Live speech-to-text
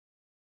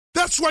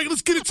That's right,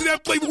 let's get into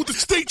that flavor with the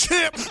state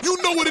champ. You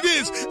know what it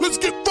is. Let's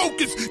get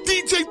focused.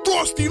 DJ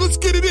Frosty, let's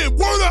get it in.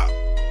 Word up.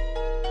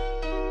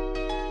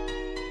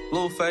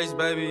 Blueface,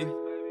 baby.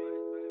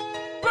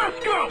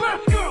 Let's go,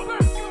 let's go,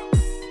 let's go.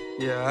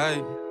 Yeah,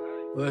 I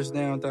bust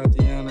down,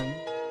 Tatiana.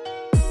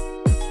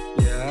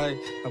 Yeah,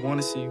 I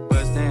wanna see you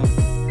bust down.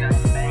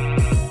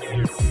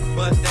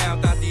 Bust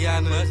down,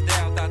 Tatiana. Bust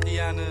down,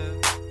 Tatiana.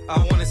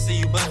 I wanna see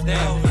you bust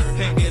down.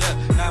 Pick it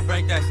up, now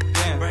break that shit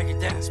down. Break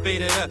it down,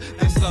 speed it up,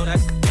 then slow that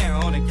shit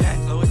down on the gas.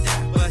 Slow it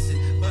down, bust it,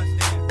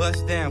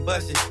 bust down,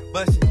 bust it,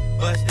 bust it,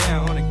 bust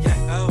down on the gas.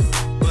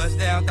 Bust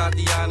down,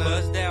 Tatiana.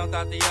 Bust down,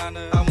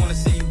 Tatiana. I wanna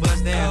see you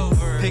bust down.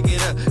 Pick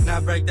it up, now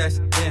break that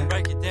shit down.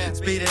 Break it down,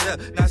 speed it up,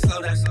 now slow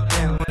that shit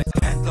down on the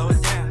gas. Slow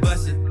it down,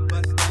 bust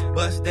it,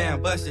 bust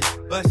down, bust it,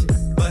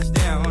 bust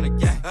down on the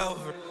gas.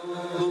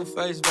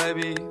 Blueface,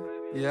 baby.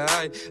 Yeah,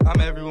 I'm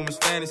every woman's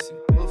fantasy.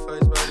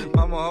 Blueface, baby.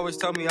 Mama always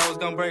told me I was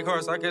gonna break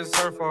hearts. I guess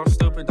her fault,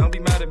 stupid. Don't be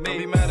mad at me. Don't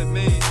be mad at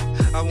me.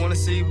 I wanna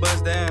see you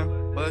bust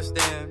down, bust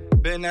down.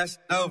 Bend that shit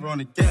over on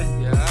the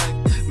gang.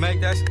 Yeah,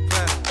 make that shit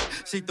clap.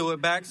 She threw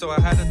it back, so I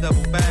had to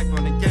double back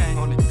on the gang.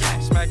 On the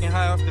gang, smacking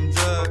high off them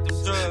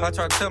drugs. I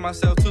tried to tell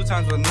myself 2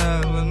 times was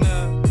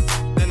enough.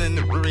 Then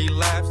the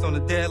relapsed on the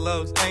dead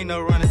lows. Ain't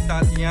no running,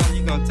 Tatiana.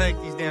 You gon'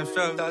 take these damn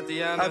strokes,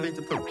 Tatiana. I beat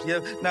the poop, yeah.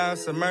 Now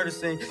it's a murder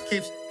scene.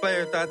 Keeps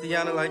player,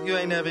 Tatiana, like you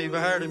ain't never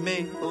even heard of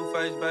me.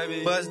 Blueface,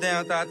 baby. Buzz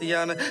down,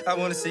 Tatiana. I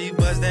wanna see you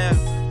buzz down.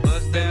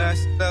 Buzz down. Then that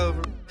shit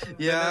over.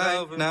 Yeah,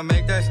 over. Now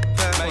make that shit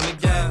clap on the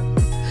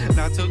game.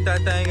 Now toot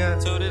that thing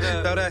up, toot it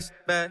up, throw that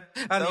shit back.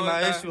 I need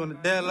my issue on the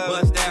dead low.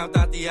 Bust down,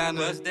 Tatiana.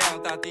 Bust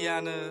down,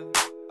 Tatiana.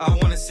 I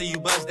wanna see you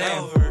bust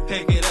down.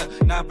 Pick it up,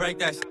 now break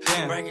that shit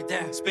down. Break it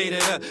down, speed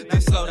it up,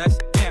 then slow that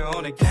shit down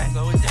on the gas.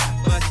 Slow it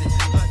down, bust it,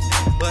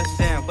 bust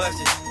down,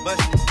 bust it,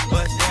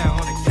 bust down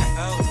on the gas.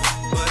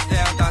 Bust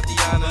down,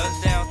 Tatiana.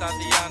 Bust down,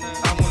 Tatiana.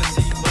 I wanna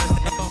see you bust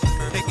down.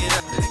 Pick it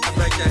up, now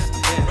break that shit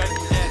down. Break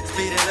it down,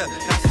 speed it up,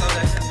 now slow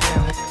that shit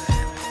down.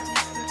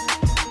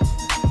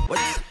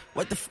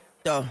 What the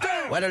though?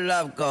 Where the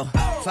love go?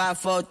 5,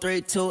 4,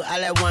 3, 2, I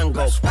let one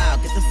go. Wow,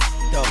 get the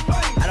though.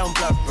 I don't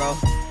bluff, bro.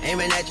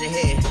 Aiming at your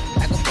head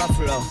like a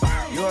buffalo.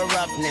 You a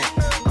roughneck,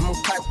 I'm a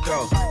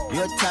cutthroat.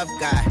 You a tough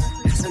guy.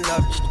 It's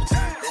enough.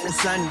 Then the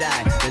sun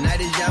died. The night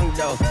is young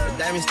though. The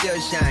diamond still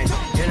shine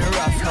in a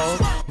rough hole.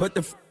 What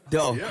the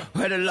though?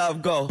 Where the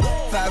love go?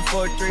 5,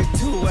 4, 3,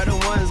 2, where the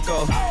ones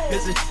go?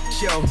 It's a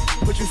show.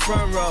 Put you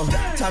front row.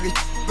 Talking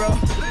bro.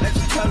 Let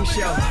your tongue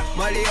show.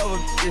 Money over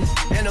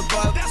and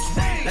above.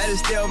 That is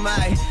still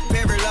my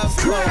favorite love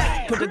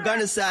quote. Put the gun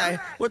aside.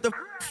 What the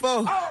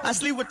for? I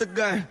sleep with the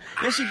gun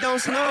and she don't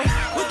snow.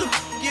 What the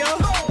yo?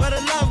 Where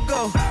the love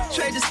go?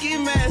 Trade the ski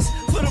mask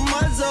for the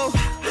muzzle.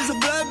 It's a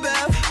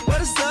bloodbath. Where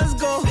the suns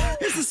go?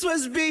 It's the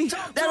Swiss beat.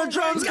 That the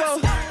drums go.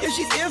 If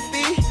she's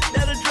iffy,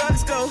 that the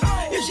drugs go.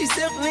 If she's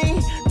simply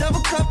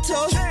double cup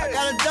toast, I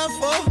got a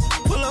duffel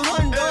full of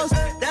hundos.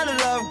 That the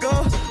love go.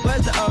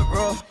 Where's the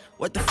uproar?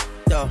 What the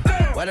though?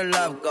 Where the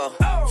love go?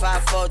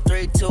 5, 4,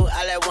 3, 2,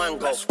 I let one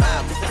go.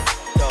 Wow, get the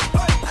though?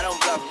 I don't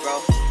bluff, bro.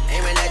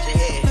 Aiming at your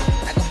head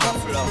like a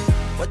buffalo.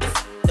 What the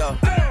though?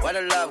 Where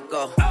the love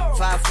go?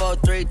 5, 4,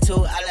 3,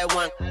 2, I let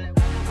one.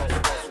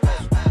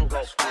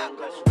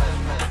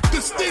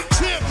 The state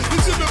champ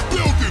is in the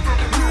building.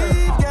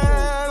 We've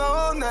got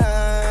all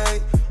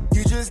night.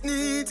 You just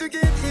need to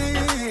get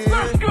here.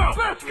 Let's go,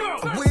 let's go.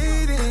 I'm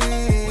waiting.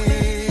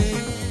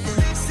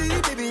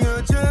 See, baby,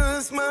 you're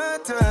just my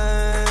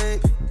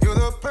type. You're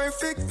the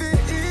perfect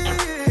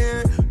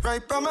fit,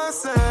 right by my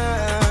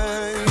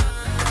side.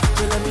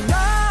 So let me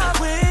know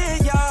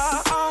when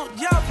you're on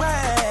your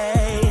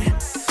way,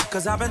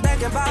 'cause I've been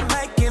thinking about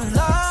making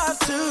love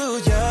to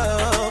you.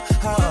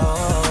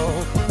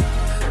 Oh,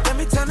 let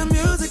me turn the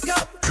music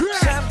up.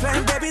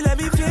 Champagne, baby, let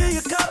me fill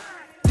your cup.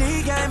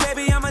 D-game,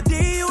 baby, I'ma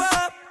D you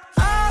up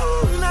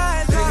all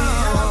night long.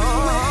 Baby, I'll be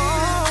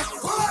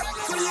waiting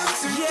for you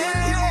to get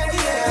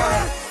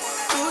here.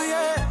 Ooh,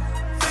 yeah.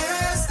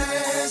 Fast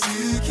as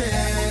you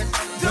can.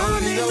 Don't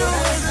need no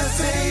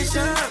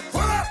hesitation.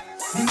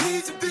 You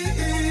need to be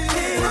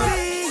here.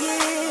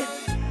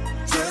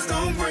 Just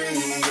don't bring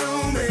your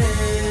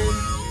man.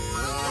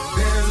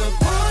 There's a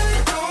party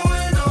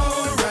going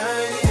on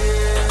right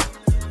here.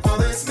 All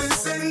that's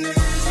missing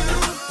is you.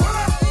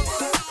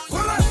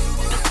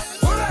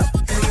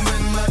 And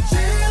when my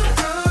jam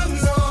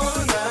comes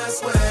on, I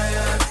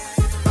swear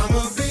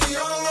I'ma be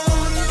all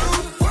on you.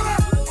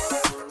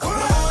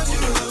 On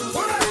you.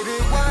 Baby,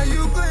 why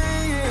you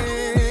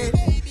playing?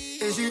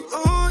 Is you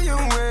on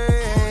your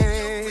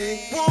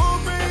way? Walk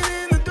right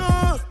in the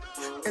door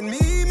and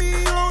meet me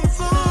on the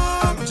floor.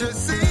 I'm just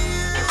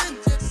saying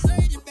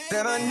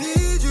that I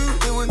need you.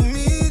 It would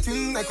meet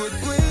you like we're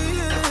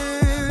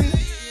playing.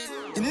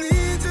 You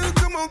need to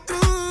come on through.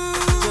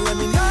 So let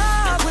me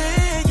know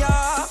when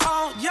you're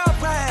on your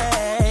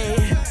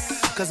way,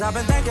 'cause I've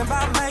been thinking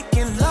about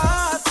making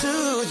love to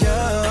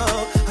you.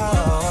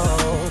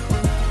 Oh,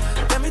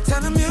 let me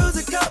turn the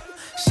music up.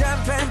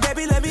 Champagne,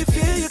 baby, let me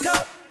fill your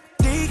cup.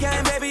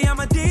 D-game, baby,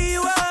 I'ma D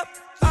you up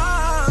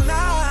all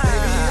night.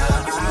 Baby,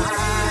 I'll be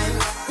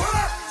waiting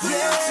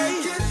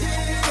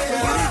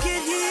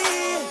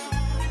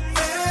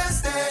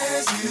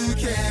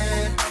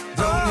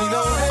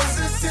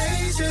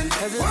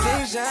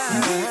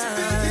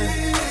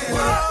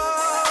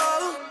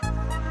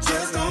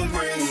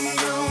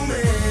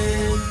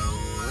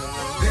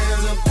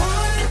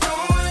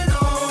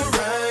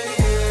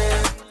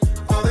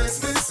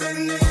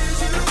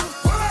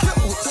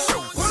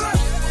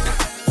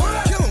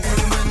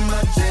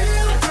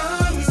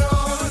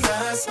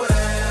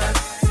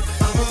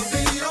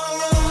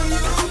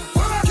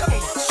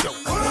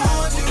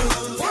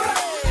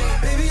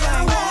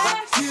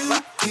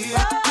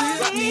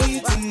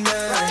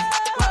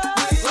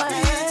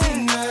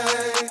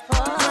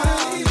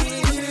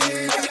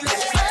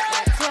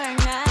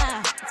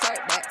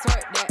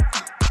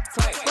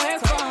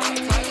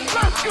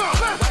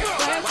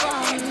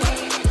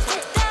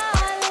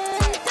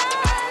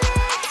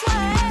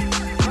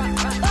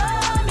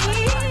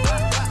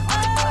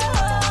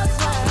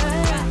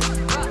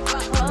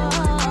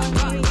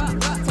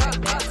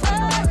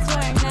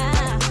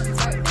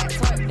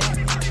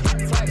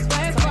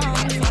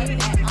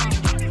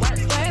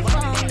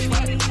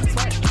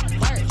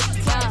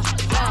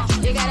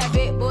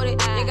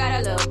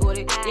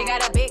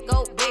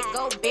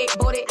so big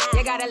booty.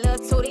 You got a little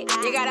tootie,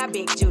 you got a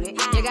big Judy.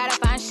 You got a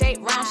fine shape,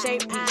 round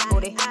shape, peach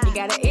booty. You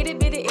got a itty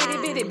bitty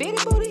bitty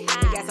booty.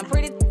 You got some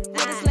pretty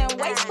with a slim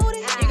waist booty.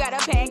 You got a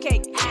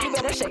pancake, you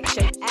better shake,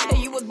 shake. And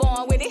you was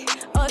born with it,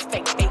 us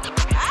fake, fake.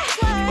 I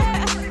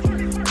swear,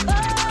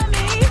 for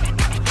me,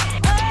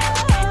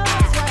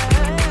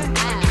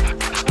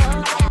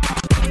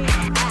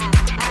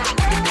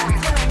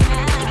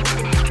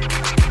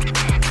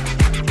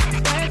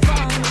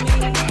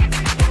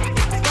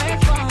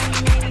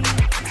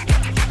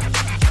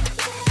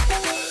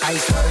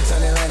 Ice water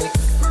turn Atlantic,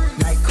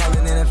 night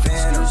calling in a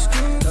phantom.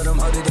 Told them,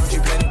 hold it, don't you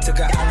panic. Took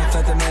an island,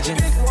 left the mansion.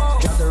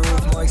 Drop the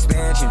roof, more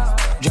expansion.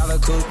 Drive a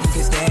coupe, you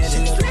can stand it.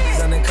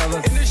 It's undercover.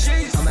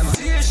 I'm at my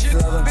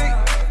lover.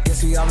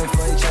 Guess we all meant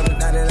for each other.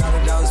 Now that all the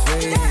dogs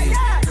free,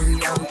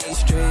 we out in these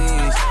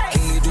streets.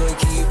 Can you do it?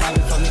 Can you pop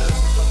it for me?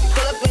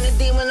 Pull up in a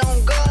demon on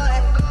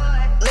guard,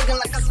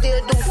 looking like I still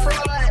do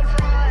fraud.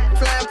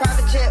 Flying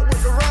private jet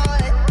with the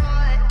rod.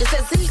 It's a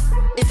Z,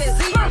 it's a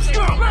Z.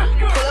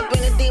 Pull up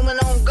in a demon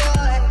on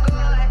guard,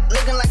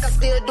 looking like I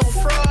still do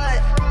fraud.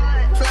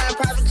 Flying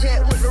private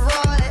jet with the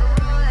rod.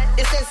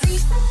 It's a Z,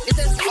 it's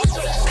a Z.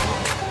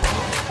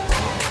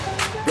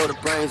 Blow the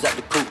brains out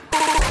the coop.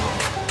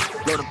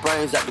 Blow the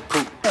brains out the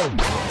coop.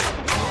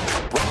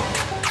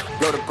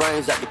 Blow the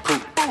brains out the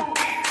coop.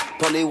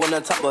 Pully one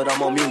on top, but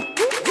I'm on mute.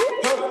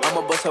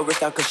 I'ma bust her wrist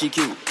down cause she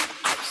cute.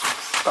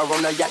 Car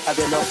on the yacht, I've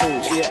been no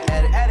fool. She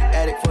an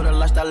addict for the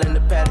lifestyle in the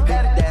paddock.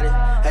 Daddy,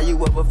 have you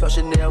ever felt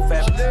Chanel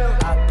fabric?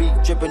 I be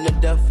dripping to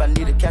death, I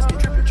need a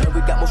casket. And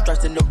we got more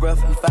strikes in the rough,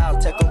 we foul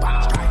tech em.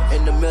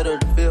 In the middle of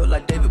the field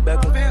like David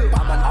Beckham.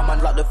 I'm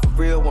unlocked up for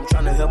real, I'm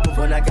trying to help him.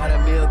 When I got a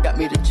meal, got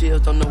me the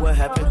chills, don't know what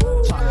happened.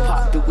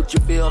 Pop, do what you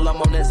feel,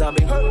 I'm on that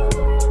zombie.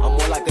 I'm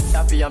more like a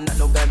Taffy, I'm not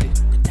no Gandhi.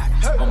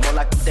 I'm more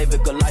like a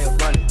David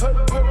Goliath running.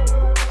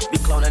 Be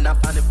cloning, I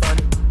find it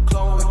funny.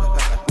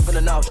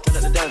 Feeling out, straight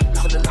out the dungeon,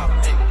 feeling out.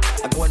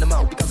 I go in the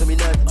mouth because of me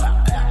nothing.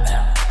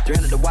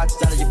 300 the watch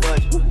out of your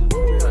budget.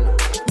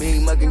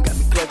 Mean muggin' got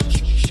me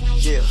clutching.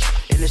 Yeah,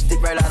 and this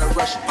stick right out of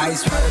Russia.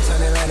 Ice water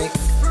turn Atlantic,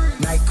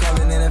 night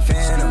calling in a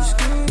phantom.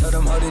 Told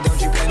them, hold it,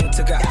 don't you panic.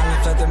 Took an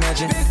island, left the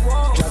mansion.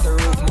 Drop the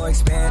roof, more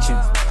expansion.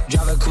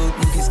 Drive a coupe,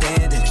 you can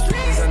stand it.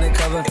 It's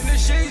undercover.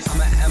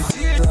 I'm a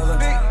lover.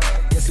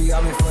 Guess we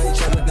all been for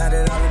each other. Now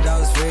that all the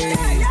dogs free,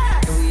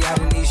 and we out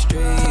in these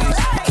streets.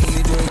 Can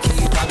you do it? Can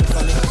you pop it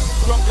for me?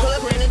 Pull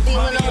up in a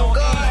demon on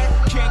guard,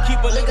 can't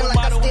keep a little looking like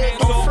I model still hands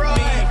do off fraud.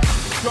 me.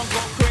 Drunk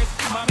on Chris,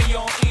 mommy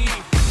on E.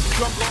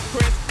 Drunk on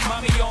Chris,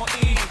 mommy on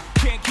E.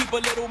 Can't keep a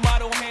little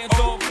model hands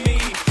off me.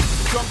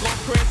 Drunk on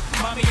Chris,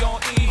 mommy on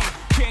E.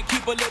 Can't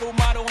keep a little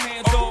model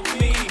hands off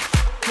me.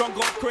 Drunk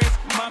on Chris,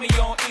 mommy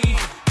on E.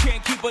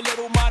 Can't keep a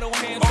little model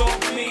hands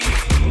off me.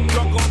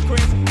 Drunk on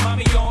Chris,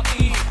 mommy on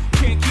E.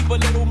 Can't keep a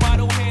little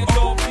model hands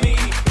off me.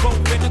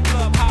 Both in the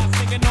club, high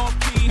singing off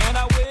key, and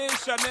I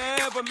wish I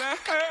never met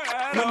her.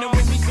 When the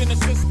roofies in the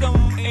system,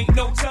 ain't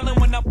no telling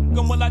when I f***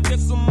 'em, will I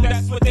diss 'em?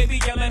 That's what they be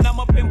yelling. I'm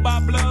up in by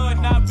blood,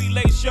 not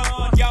relation.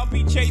 Y'all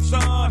be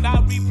chasing,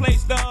 I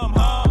replace them,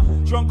 huh?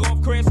 Drunk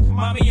off Chris,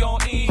 mommy on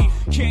E.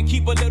 Can't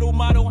keep a little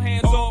model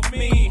hands off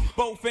me.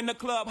 Both in the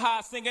club,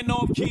 high singing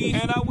off key,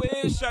 and I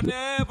wish I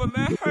never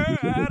met her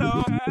at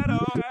all.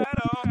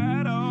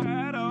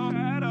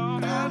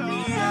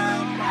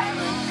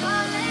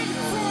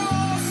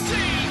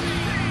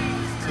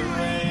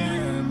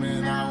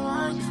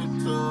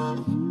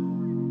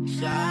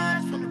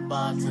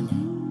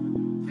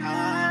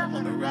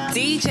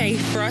 DJ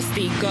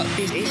Frosty got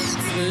this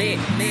lit.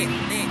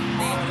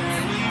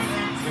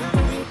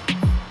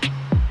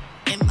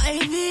 It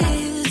might be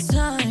this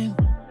time.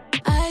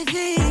 I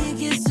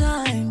think it's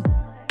time.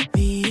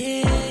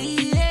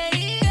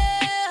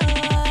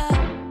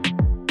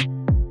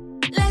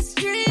 Let's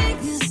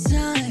drink this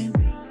time.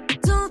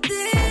 Don't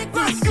think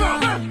this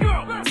time.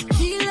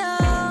 Tequila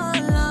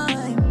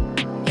lime.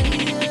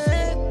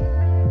 Yeah.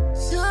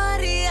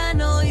 Sorry, I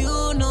know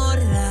you know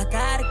that I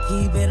gotta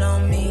keep it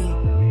on me.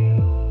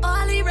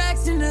 All the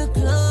racks in the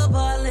club,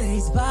 all of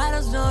these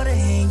bottles know they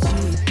ain't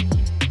cheap.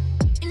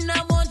 And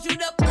I want you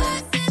to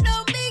bust it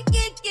on me,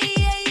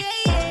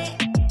 yeah.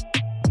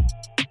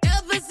 Yeah,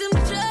 put some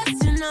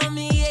trust in on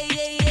me,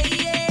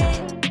 yeah.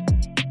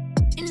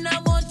 And I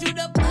want you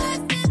to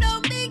bust it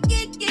on me,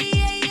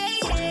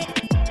 yeah.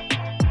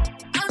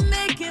 I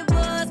make it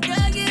buzz,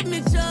 girl, give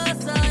me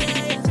trust, oh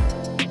yeah.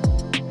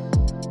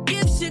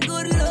 Give she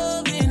good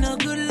loving, a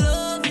good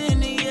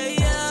loving,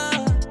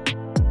 yeah.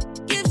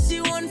 Give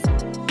she one,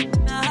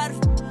 not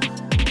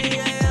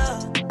yeah.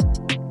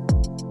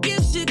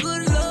 Give she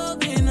good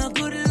loving, a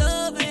good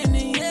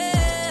loving,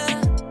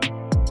 yeah.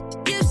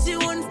 Give she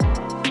one,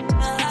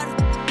 not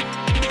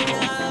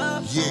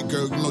yeah. Yeah,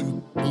 girl, you know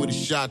you with a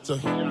shotter.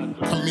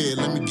 Come here,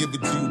 let me give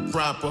it to you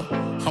proper.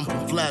 I'm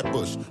from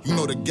Flatbush, you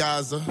know the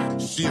Gaza.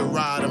 She a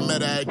ride, I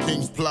met her at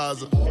King's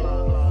Plaza.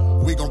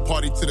 We gon'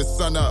 party till the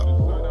sun up.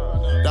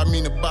 That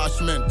mean the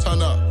Boschman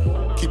turn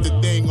up. Keep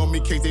the thing on me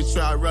in case they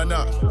try to run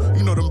up.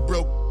 You know them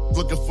broke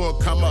looking for a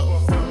come up.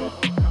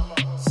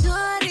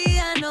 Shorty,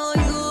 I know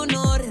you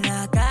know that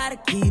I gotta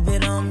keep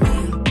it on me.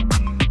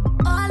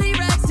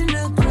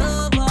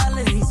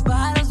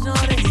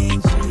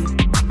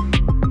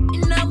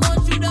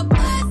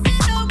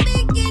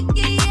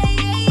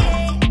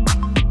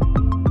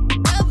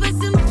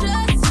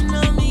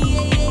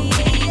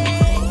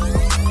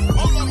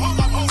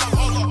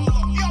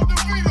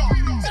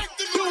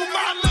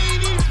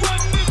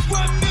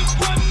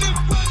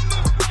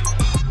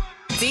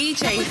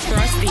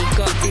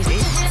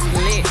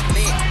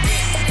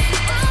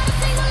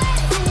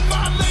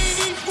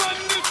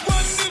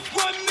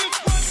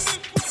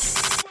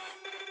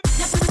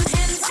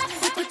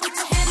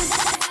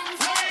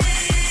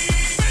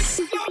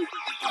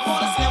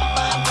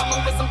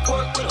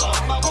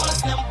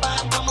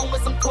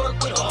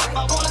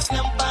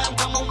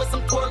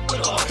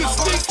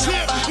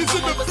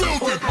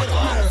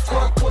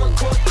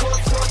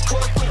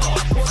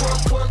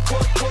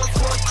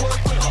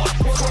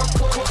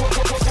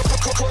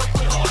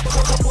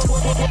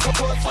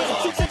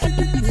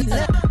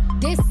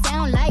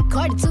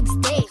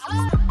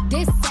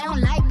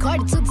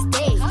 Cardi to the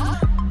stage.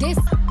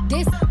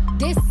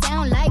 This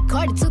sound like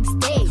Cardi to the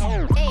stage.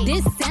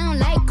 This sound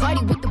like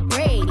Cardi with the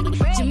braid.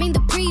 Jermaine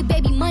Dupri,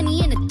 baby,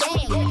 money in the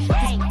thing.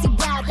 This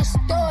wild, that's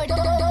stored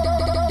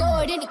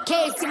in the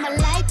cage. See my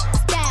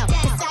lifestyle,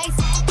 precise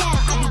style.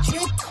 I be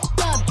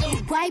dripped up,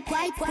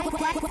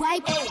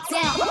 wipe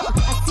down. I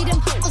see them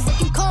hoes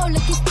looking cold,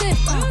 looking stiff.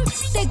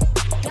 Thick,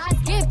 God's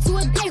gift to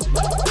a dick.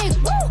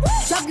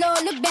 Drop low,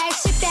 look back,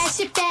 shit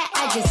that.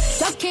 I just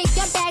drop kick,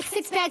 your back,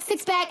 six pack.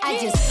 I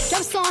just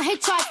drop song,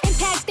 hit charts,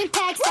 impact.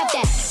 Stop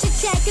that. Shit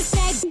check, it's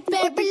back,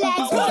 better relax.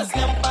 I wanna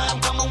slim by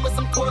woman with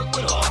some pork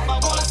with her. I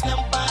wanna slim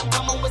by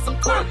woman with some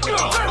pork with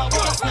her. I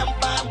wanna slim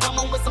by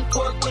woman with some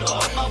pork with her. I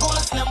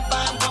wanna slim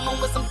by woman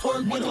with some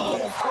pork with her.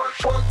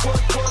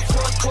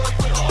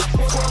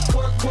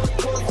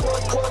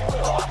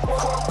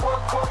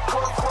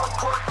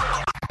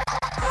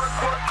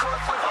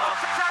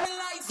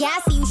 Yeah, I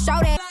see you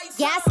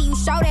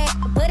show that.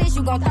 But is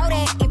you gon' throw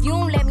that? If you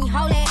don't let me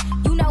hold it,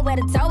 you know where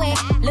to throw it.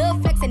 Lil'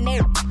 flex in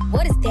there.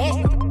 What is that?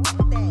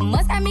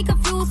 Must have me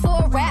confused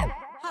for a rap.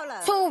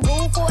 Too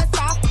rude for a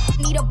soft.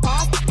 Need a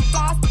boss.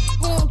 Floss.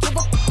 Who don't give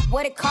a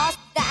what it costs?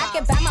 I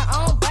can buy my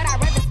own, but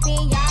I'd rather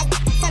spend y'all.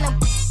 Tell them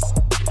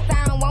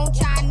sound won't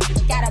try.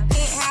 Got a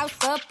penthouse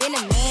up in the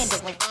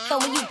Mandarin. So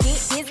when you get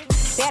this,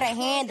 better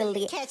handle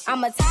it.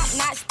 I'm a top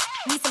notch.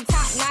 Need some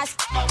top notch.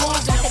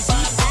 Who's like a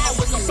G5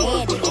 with some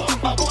landing?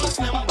 I wanna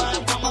slim by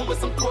woman with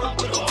some pork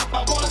with her. I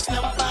wanna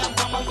slim by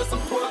woman with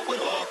some pork with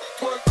her.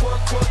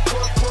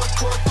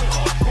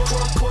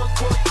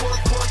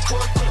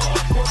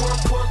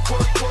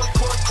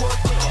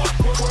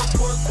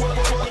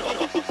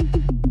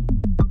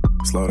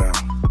 Slow down,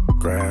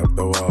 grab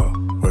the wall,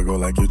 wiggle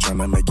like you're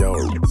tryna make your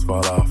roots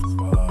fall off.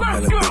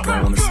 Hella thick,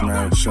 I wanna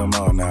smash them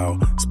all now.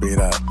 Speed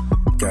up,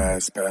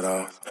 gas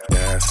pedal,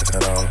 gas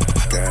pedal,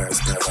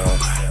 gas pedal,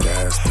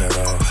 gas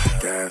pedal,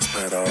 gas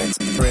pedal.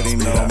 Pretty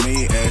know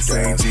me,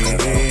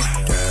 S-A-G-E.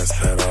 Gas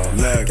pedal,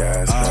 look,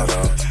 gas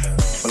pedal.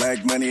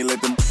 Black money,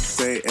 let them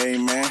say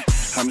amen.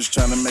 I'm just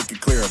tryna make it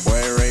clear,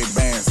 boy, Ray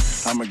Bans.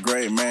 I'm a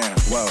great man,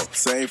 whoa,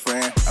 say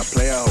friend. I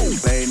play a whole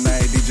late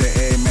night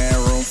DJ, man,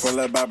 room full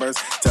of boppers.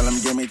 Tell them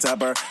give me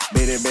topper,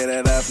 beat it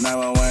up,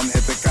 911,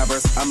 hit the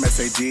coppers. I'm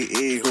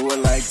S-A-G-E, who would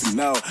like to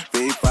know?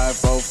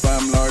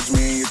 V545, large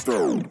me in your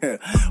throat.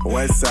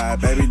 West side,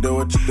 baby, do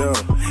what you do.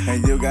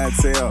 And you got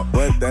tell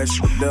what that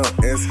shit do.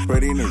 It's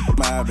pretty new,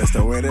 mob, that's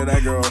the way that I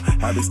grow.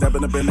 I be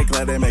stepping up in the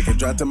club, they make it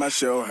drop to my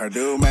show. Her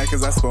do man,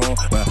 cause I spoon,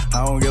 but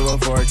I don't give a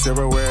fork,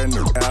 silverware,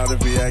 new. Out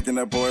if he acting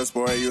a poor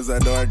sport, use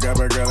that door, grab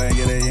a girl and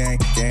get a yank.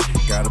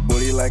 Got a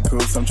booty like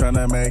coops, I'm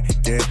tryna make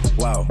it.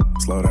 Wow,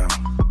 slow down,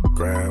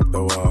 grab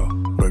the wall,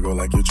 wiggle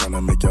like you're tryna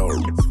make your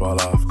roots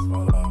fall off.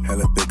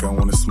 Hella thick, I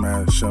wanna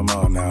smash them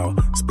all now.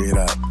 Speed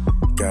up,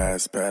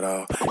 gas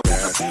pedal,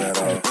 gas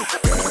pedal,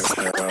 gas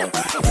pedal,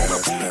 gas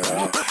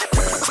pedal,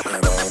 gas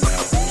pedal now.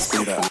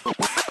 Speed up,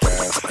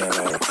 gas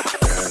pedal,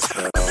 gas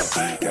pedal,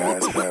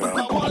 gas pedal. I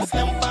wanna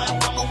slim by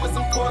woman with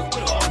some pork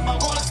with her. I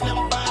wanna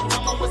slim by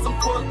woman with some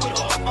pork with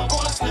her. I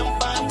wanna slim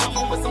by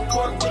woman with some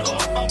pork with her.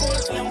 I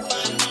wanna slim by.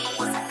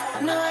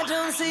 No, I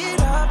don't see it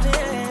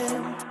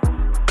often.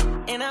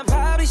 And I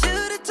probably should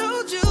have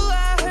told you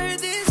I heard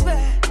this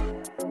back.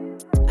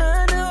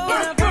 I know,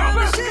 and I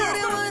probably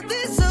shouldn't want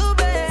this so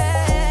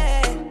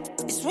bad.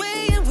 It's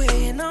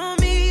weighing on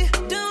me.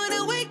 Don't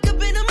wanna wake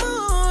up in the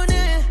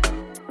morning.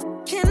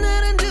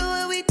 Cannot undo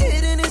what we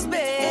did in this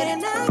bed.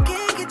 And I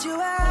can't get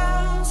you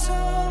out, so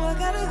I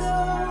gotta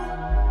go.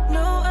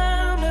 No,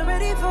 I'm not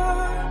ready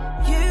for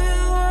you.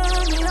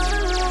 Want me all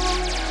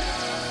alone.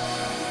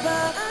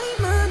 But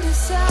I'm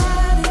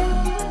undecided,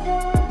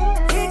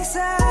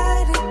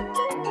 excited,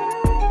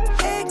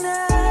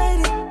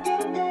 ignited.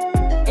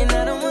 And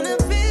I don't wanna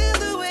feel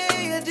the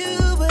way I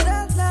do, but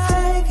I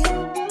like it.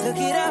 Look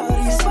at all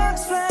these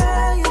sparks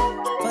flying,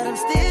 but I'm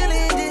still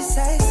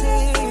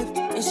indecisive.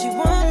 And she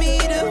want me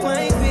to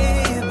wipe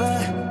it,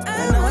 but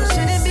I know I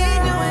shouldn't be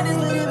doing this,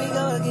 but here we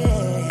go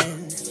again.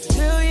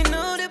 Girl, you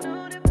know that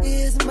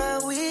is my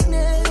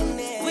weakness.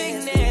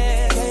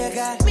 Girl, you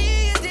got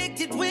me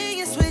addicted when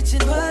you're switching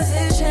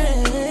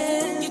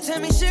positions. You tell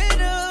me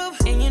shut up,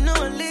 and you know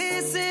I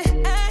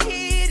listen. I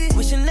hit it,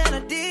 wishing that I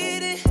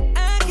did it.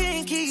 I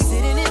can't keep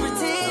sitting and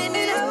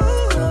pretending.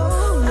 Oh,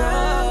 no.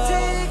 I'm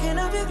taking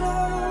off your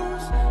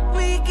clothes.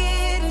 We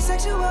getting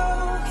sexual.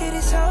 It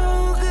is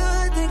so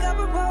good, think I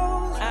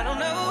propose. I don't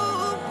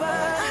know,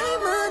 but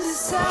I'm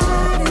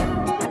undecided,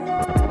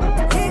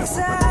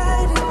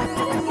 excited,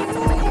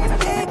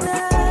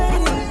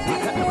 ignited.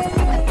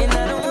 And I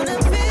don't wanna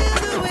feel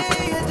the way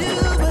I do,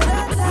 but I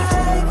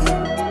like it.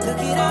 Look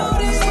at all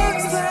these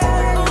sparks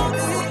flying.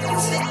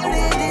 Still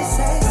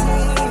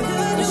indecisive.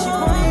 And she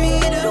want me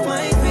to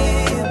wipe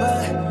it,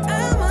 but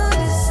I'm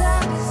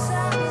undecided.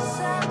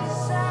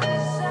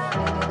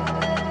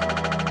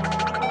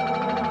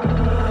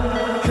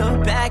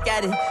 Come back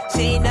at it.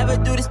 She ain't never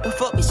do this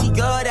before, but she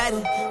good at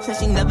it. So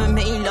she never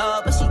made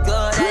love, but she good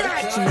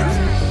at it. She makes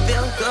me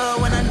feel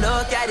good when I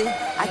look at it.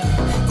 I get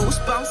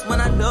goosebumps when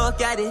I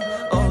look at it.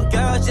 Oh,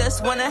 girl, girls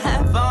just wanna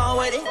have fun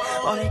with it.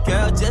 All the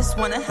girls just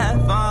wanna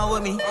have fun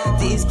with me.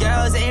 These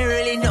girls ain't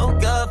really no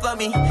good for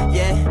me.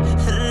 Yeah.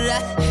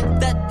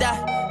 Da da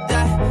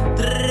da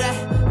da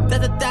da da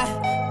da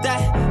da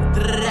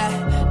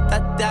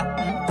da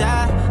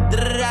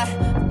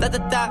da da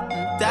da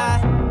da.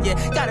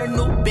 Yeah, got a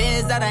new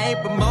biz that I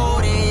ain't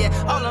promoting.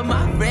 Yeah, all of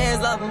my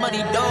friends love money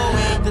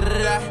doing.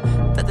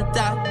 Da da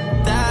da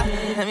da.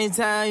 Let me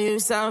tell you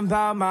something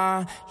about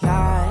my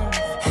life.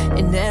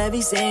 In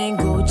every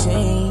single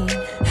chain,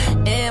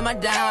 in my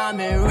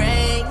diamond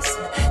rings,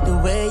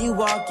 the way you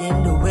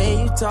walking, the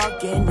way you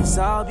talking, it's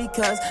all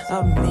because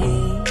of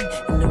me.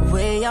 And the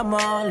way I'm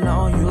all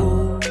on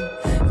you,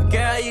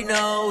 girl, you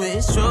know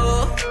it's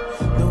true.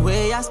 The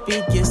way I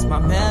speak, it's my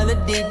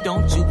melody.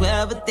 Don't you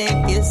ever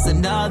think it's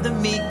another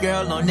me,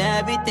 girl, on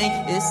everything.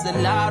 It's a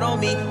lot on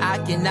me. I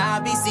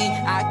cannot be seen.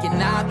 I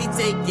cannot be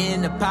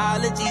taking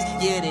apologies.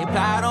 Yeah, they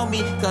proud on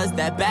me, cause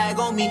that bag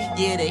on me.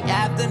 Yeah, they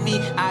after me.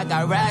 I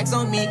got racks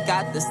on me,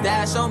 got the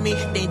stash on me.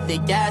 Think they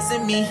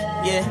gassing me,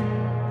 yeah.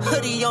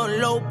 Hoodie on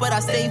low, but I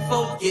stay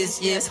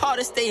focused, yeah. It's hard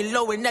to stay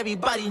low and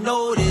everybody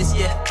know this,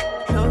 yeah.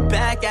 Look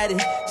back at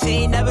it. She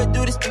ain't never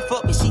do this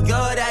before, but she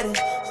good at it.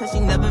 So she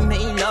never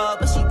made love,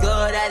 but she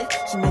good at it.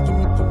 She making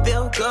me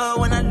feel good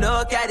when I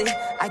look at it.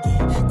 I get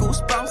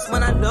goosebumps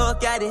when I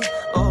look at it.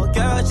 Oh,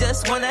 girl,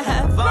 just wanna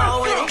have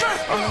fun with it.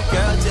 Oh,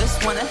 girl,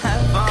 just wanna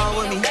have fun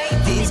with me.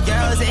 These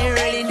girls ain't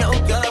really no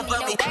good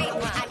for me.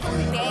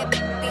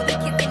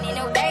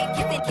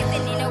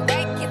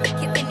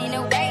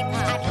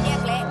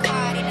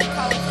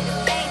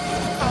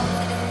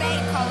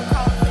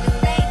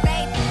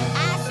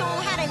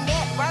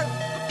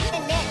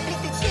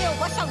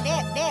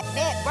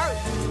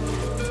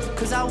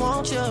 Cause I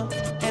want you,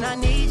 and I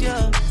need you,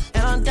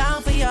 and I'm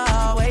down for you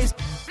always.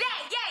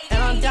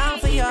 And I'm down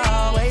for you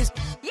always.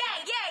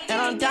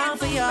 And I'm down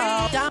for you,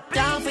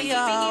 down for you,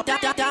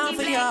 down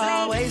for you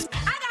always.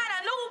 I got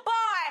a new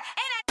boy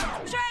and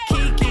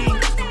a Kiki,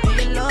 do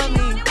you love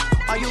me?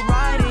 Are you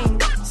riding?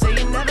 Say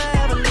you never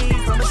ever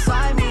leave from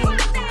beside me.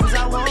 Cause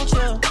I want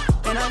you,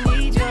 and I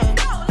need you,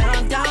 and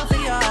I'm down for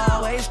you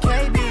always.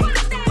 KB,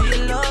 do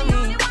you love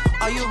me?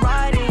 Are you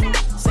riding?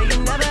 Say you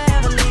never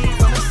ever leave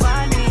from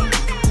beside me.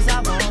 Cause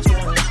I want you,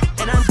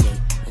 and I'm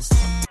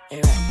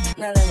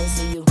now let me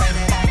see you.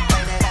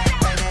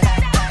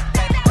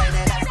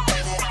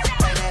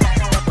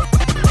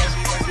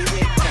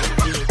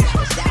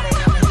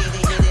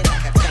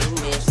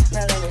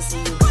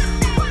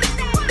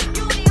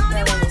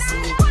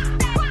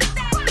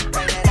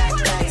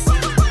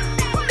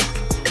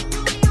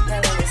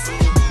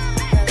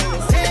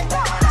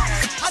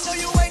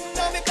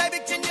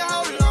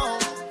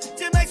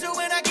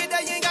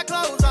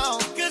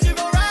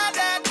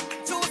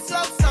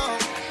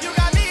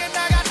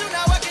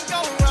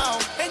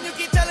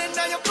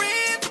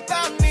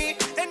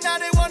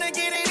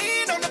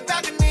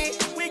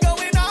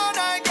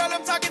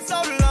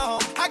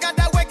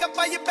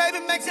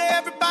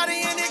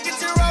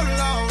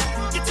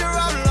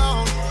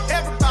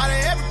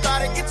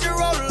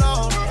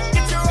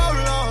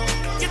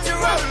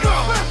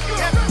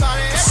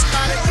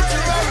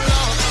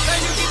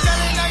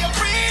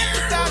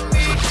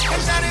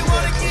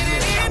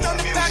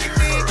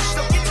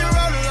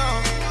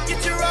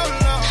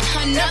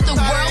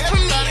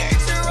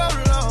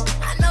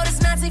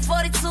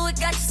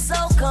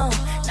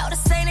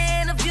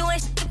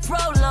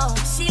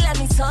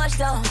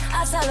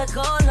 I tell her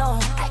go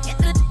long. I get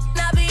the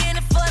I be in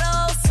it for the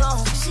whole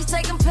song. She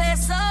taking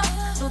pants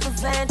off through the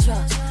van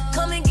trucks.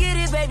 Come and get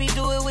it, baby,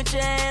 do it with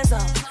your hands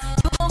off.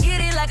 You gon'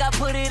 get it like I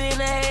put it in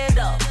the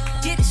handoff.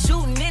 Get it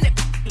shooting in it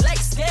like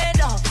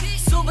standoff.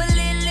 Super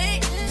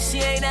lit, she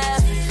ain't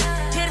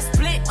average. Hit a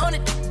split on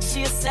it,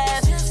 she a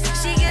savage.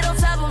 She get on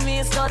top of me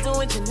and start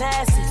doing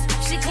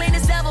gymnastics. She clean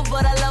as ever,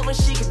 but I love when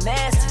she get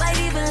nasty. Might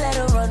even let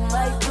her run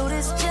right through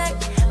this check.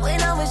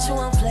 When I'm with you,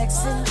 I'm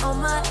flexing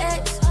on my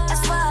ex.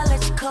 That's why I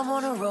let you come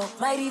on the road.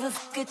 Might even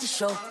get the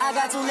show. I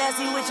got too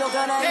nasty with your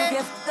girl, now you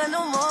can't f***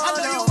 no more. I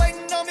know you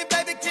waiting on me,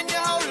 baby, can you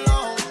hold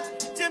on?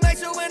 To make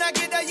sure when I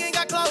get there, you ain't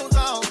got clothes